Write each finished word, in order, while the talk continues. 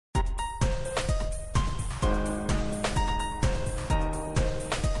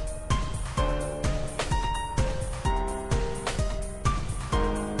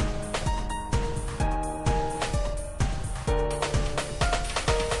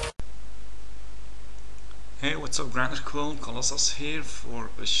Hey, what's up, Granite Cool? Colossos here for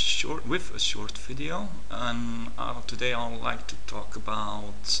a short video, and today I would like to talk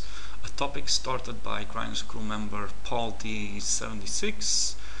about a topic started by Granite Cool member Paul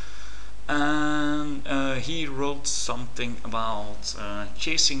D76, and he wrote something about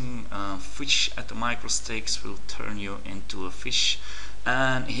chasing fish at the micro stakes will turn you into a fish,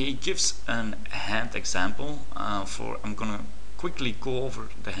 and he gives an hand example. I'm gonna quickly go over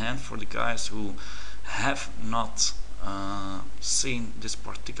the hand for the guys who have not seen this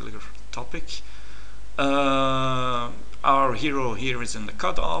particular topic. Our hero here is in the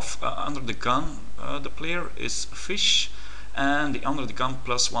cutoff. Under the gun, the player is a fish, and the under the gun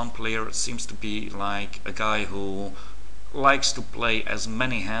 +1 player seems to be like a guy who likes to play as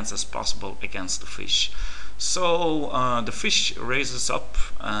many hands as possible against the fish. So the fish raises up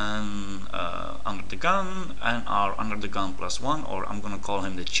and under the gun, and our under the gun +1, or I'm gonna call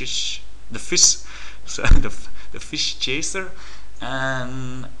him the fish, so the fish chaser,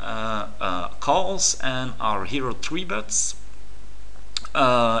 and calls, and our hero 3-bets.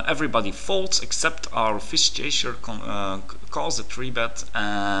 Everybody folds except our fish chaser calls a 3-bet,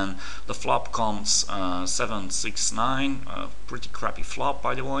 and the flop comes 7-6-9, pretty crappy flop,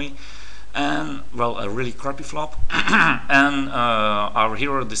 by the way, and well, a really crappy flop. And our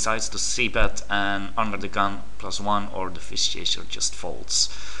hero decides to c-bet, and under the gun +1 or the fish chaser just folds.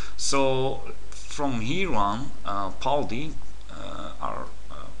 So from here on, Paul D, our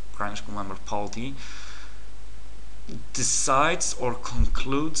Grand School member Paul D, decides or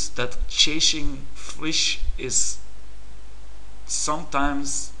concludes that chasing fish is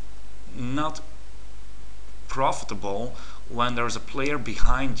sometimes not profitable when there's a player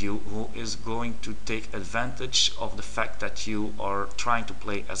behind you who is going to take advantage of the fact that you are trying to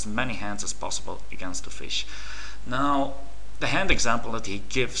play as many hands as possible against the fish. Now, the hand example that he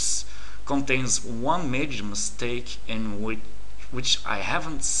gives contains one major mistake in which I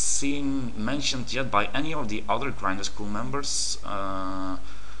haven't seen mentioned yet by any of the other Grindr School members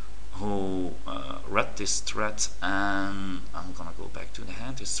who read this thread, and I'm gonna go back to the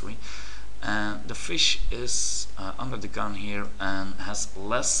hand history. And the fish is under the gun here and has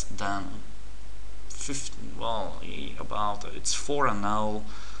less than 15, well, it's 4-0,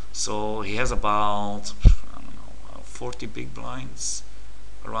 so he has about, I don't know, 40 big blinds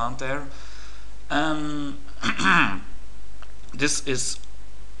around there. And this is,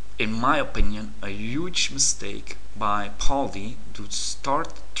 in my opinion, a huge mistake by Paul D to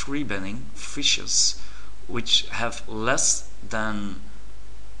start 3-betting fishes which have less than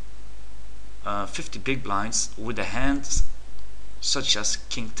 50 big blinds with a hand such as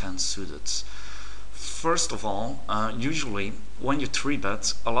King 10 suited. First of all, usually when you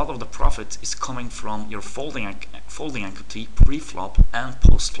 3-bet, a lot of the profit is coming from your folding equity pre-flop and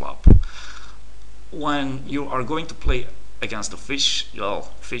post-flop. When you are going to play against a fish,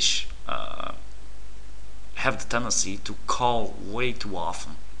 well, fish have the tendency to call way too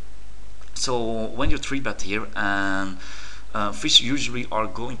often. So when you 3-bet here, and fish usually are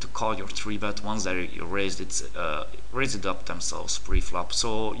going to call your 3-bet once they raise it up themselves pre-flop.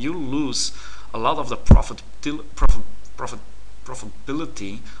 So you lose a lot of the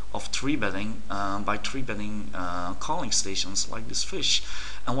profitability of 3-betting by 3-betting calling stations like this fish.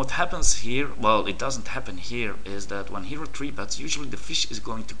 And what happens here, well, it doesn't happen here, is that when hero 3-bets, usually the fish is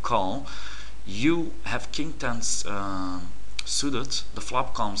going to call. You have King 10's suited, the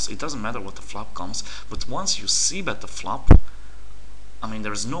flop comes, it doesn't matter what the flop comes, but once you c-bet the flop, I mean,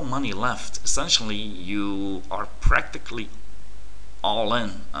 there's no money left. Essentially, you are practically all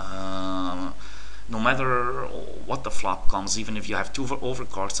in. No matter what the flop comes, even if you have 2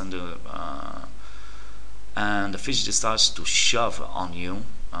 overcards and the fish decides to shove on you,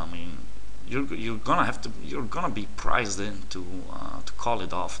 I mean, you're gonna be priced in to call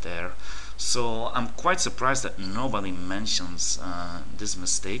it off there. So I'm quite surprised that nobody mentions this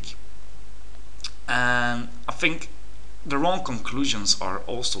mistake, and I think the wrong conclusions are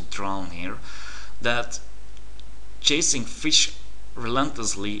also drawn here, that chasing fish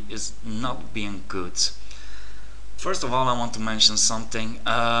relentlessly is not being good. First of all, I want to mention something.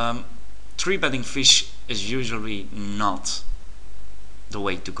 3-betting fish is usually not the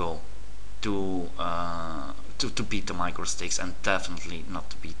way to go to beat the micro stakes, and definitely not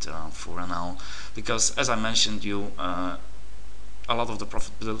to beat 4-0, because as I mentioned you, a lot of the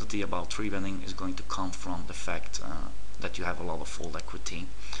profitability about 3-betting is going to come from the fact that you have a lot of fold equity,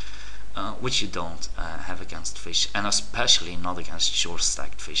 which you don't have against fish, and especially not against short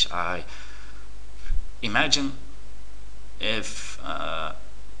stacked fish. I imagine if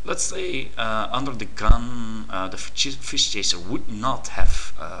let's say under the gun the fish chaser would not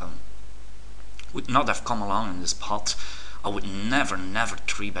have would not have come along in this pot, I would never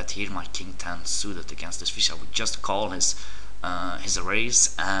 3-bet here my king 10 suited against this fish. I would just call his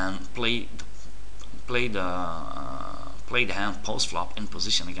raise and play the hand post flop in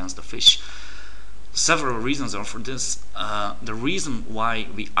position against the fish. Several reasons are for this. The reason why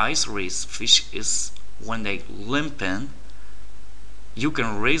we ice raise fish is when they limp in, you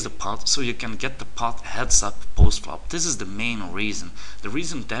can raise the pot so you can get the pot heads up post flop. This is the main reason. The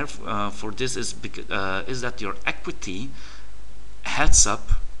reason for this is that your equity heads up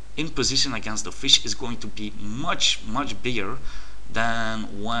in position against the fish is going to be much bigger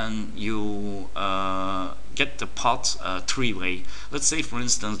than when you get the pot three-way. Let's say, for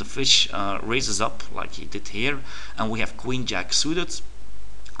instance, the fish raises up like he did here, and we have queen jack suited.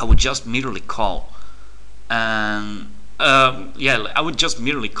 I would just merely call, and I would just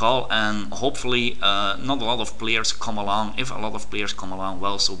merely call, and hopefully not a lot of players come along. If a lot of players come along,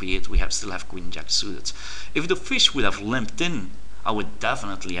 well, so be it. We still have queen jack suited. If the fish would have limped in, I would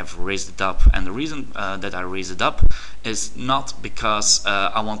definitely have raised it up, and the reason that I raise it up is not because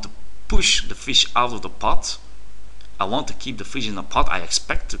I want to push the fish out of the pot. I want to keep the fish in the pot. I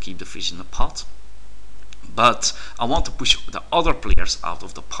expect to keep the fish in the pot, but I want to push the other players out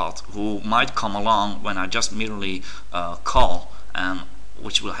of the pot who might come along when I just merely call, and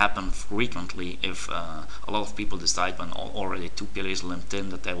which will happen frequently if a lot of people decide when already two players limped in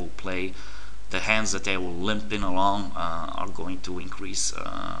that they will play. The hands that they will limp in along are going to increase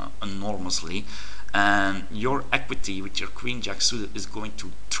enormously, and your equity with your queen jack suited is going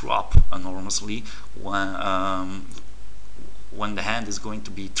to drop enormously when the hand is going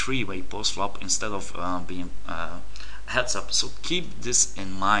to be three-way post flop instead of being heads up. So keep this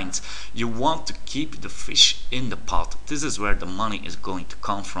in mind. You want to keep the fish in the pot. This is where the money is going to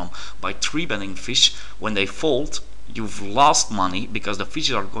come from. By three-betting fish, when they fold, you've lost money because the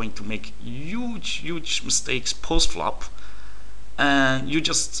fishes are going to make huge mistakes post flop, and you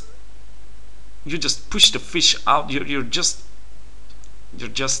just push the fish out. You're just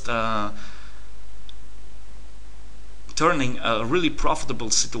turning a really profitable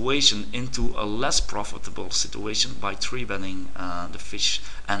situation into a less profitable situation by three betting the fish,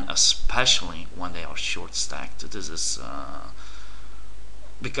 and especially when they are short stacked. This is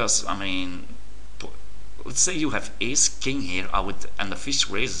because, I mean, let's say you have ace king here, and the fish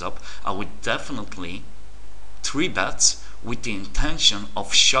raises up, I would definitely three bet with the intention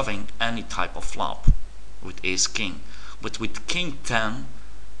of shoving any type of flop with ace king. But with king 10,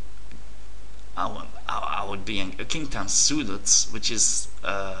 I would be a king 10 suited, which is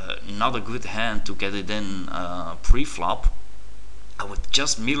not a good hand to get it in pre-flop. I would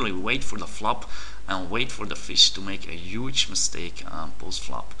just merely wait for the flop and wait for the fish to make a huge mistake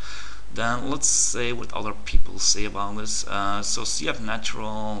post-flop. Then let's say what other people say about this. So CF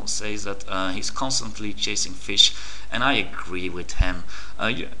Natural says that he's constantly chasing fish, and I agree with him.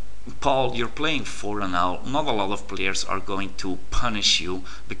 Paul, you're playing 4 now. Not a lot of players are going to punish you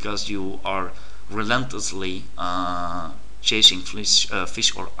because you are relentlessly chasing fish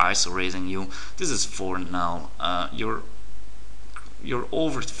or iso-raising you. This is 4 now. You're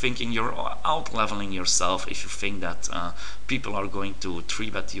overthinking, you're out-leveling yourself if you think that people are going to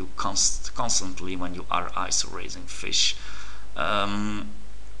 3-bet you constantly when you are iso-raising fish.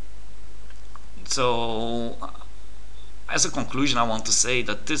 So, as a conclusion, I want to say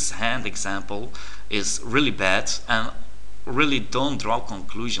that this hand example is really bad, and really don't draw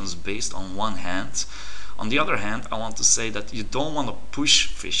conclusions based on one hand. On the other hand, I want to say that you don't want to push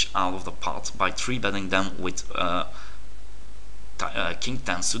fish out of the pot by 3-betting them with king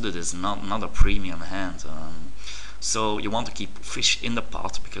 10 suited is not a premium hand. So you want to keep fish in the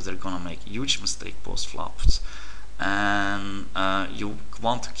pot because they're gonna make huge mistake post flops, and you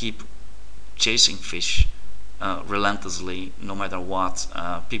want to keep chasing fish relentlessly no matter what.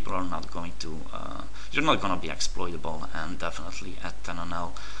 People are not going to you're not gonna be exploitable, and definitely at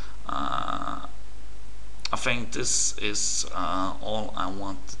 10-0. I think this is all I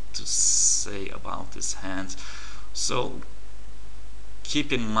want to say about this hand. So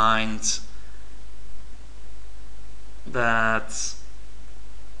keep in mind that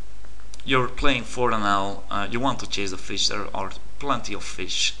you're playing 4-0, you want to chase the fish, there are plenty of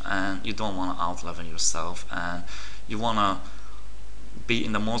fish, and you don't want to out-level yourself, and you want to be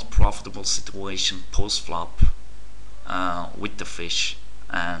in the most profitable situation post-flop with the fish,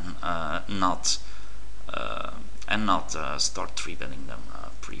 and not start 3-betting them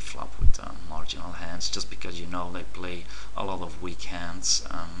pre-flop with marginal hands just because you know they play a lot of weak hands.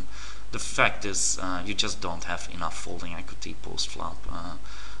 The fact is you just don't have enough folding equity post-flop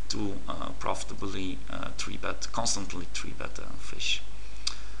to profitably constantly 3-bet fish.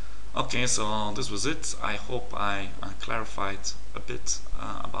 Okay, so this was it. I hope I clarified a bit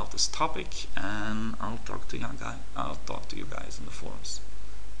about this topic, and I'll talk to you guys in the forums.